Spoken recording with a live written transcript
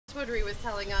Woodry was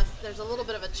telling us there's a little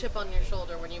bit of a chip on your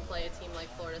shoulder when you play a team like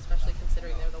Florida, especially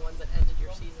considering they're the ones that ended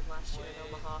your season last year in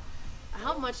Omaha.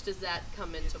 How much does that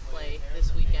come into play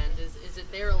this weekend? Is it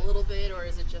there a little bit, or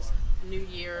is it just new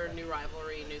year, new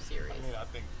rivalry, new series? I mean, I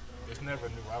think it's never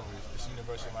a new rivalry. It's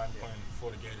University of Miami playing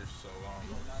Florida Gators, so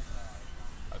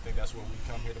I think that's what we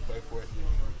come here to play for. If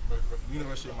you're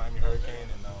University of Miami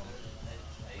Hurricane, and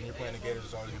when you're playing the Gators,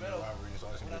 it's always going to be a rivalry. It's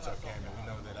always going to be a tough game, and we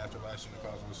know that after last year in the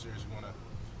College World Series, we want to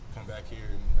come back here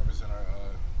and represent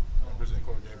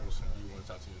Coral Gables and be one of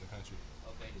the top teams in the country.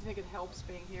 Do you think it helps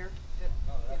being here,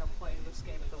 playing this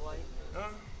game at the Light?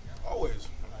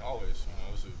 Always. Always.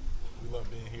 We love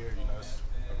being here. It's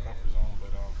a comfort zone.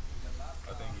 But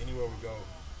I think anywhere we go,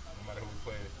 no matter who we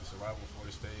play, it's a rival for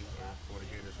Florida State or Florida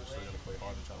Gators. We're still going to play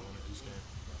hard and try to win this game.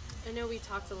 I know we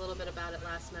talked a little bit about it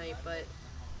last night, but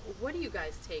what do you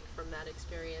guys take from that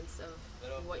experience of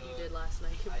what you did last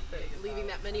night, leaving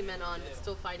that many men on, but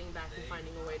still fighting back and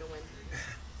finding a way to win?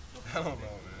 I don't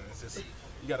know, man. It's just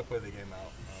you got to play the game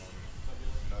out.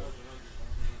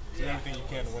 Do everything you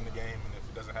can to win the game, and if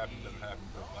it doesn't happen, it doesn't happen.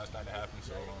 But last night it happened,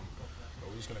 so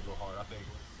we're just gonna go hard. I think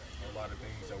a lot of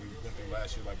things that we went through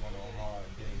last year, like going to Omaha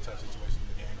and getting in tough situations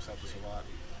in the games, helped us a lot.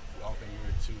 I don't think we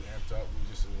were too amped up. We were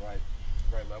just at the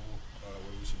right level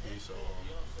where we should be. So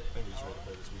I think we're just ready to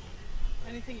play this weekend.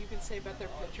 Anything you can say about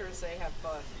their pitchers? They have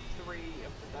three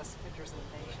of the best pitchers in the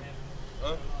nation.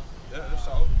 Yeah, they're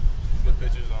solid. Good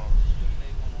pitchers.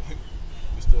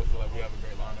 We still feel like we have a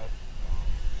great lineup.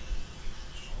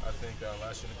 I think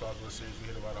last year in the College World Series, we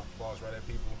hit a lot of balls right at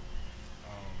people.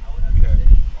 We had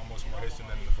almost more hits than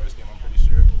them in the first game, I'm pretty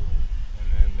sure. And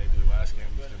then maybe the last game,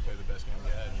 we just didn't play the best game we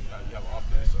had. And we have an off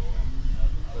day, so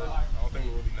but I don't think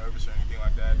we're really nervous or anything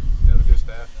like that. They have a good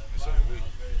staff, and so do we.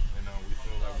 And we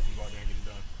feel like we can go out there and get it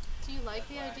done. Do you like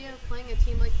the idea of playing a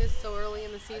team like this so early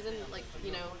in the season? Like,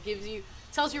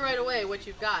 tells you right away what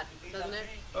you've got, doesn't it?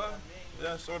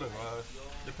 Yeah, sort of.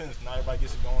 Depends. Not everybody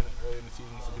gets it going early in the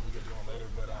season, some people get it going later.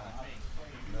 But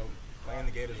playing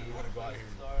the Gators, we want to go out here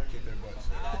and kick their butts.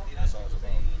 So that's all it's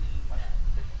about.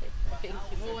 Thank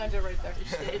you. We'll end it right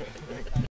there.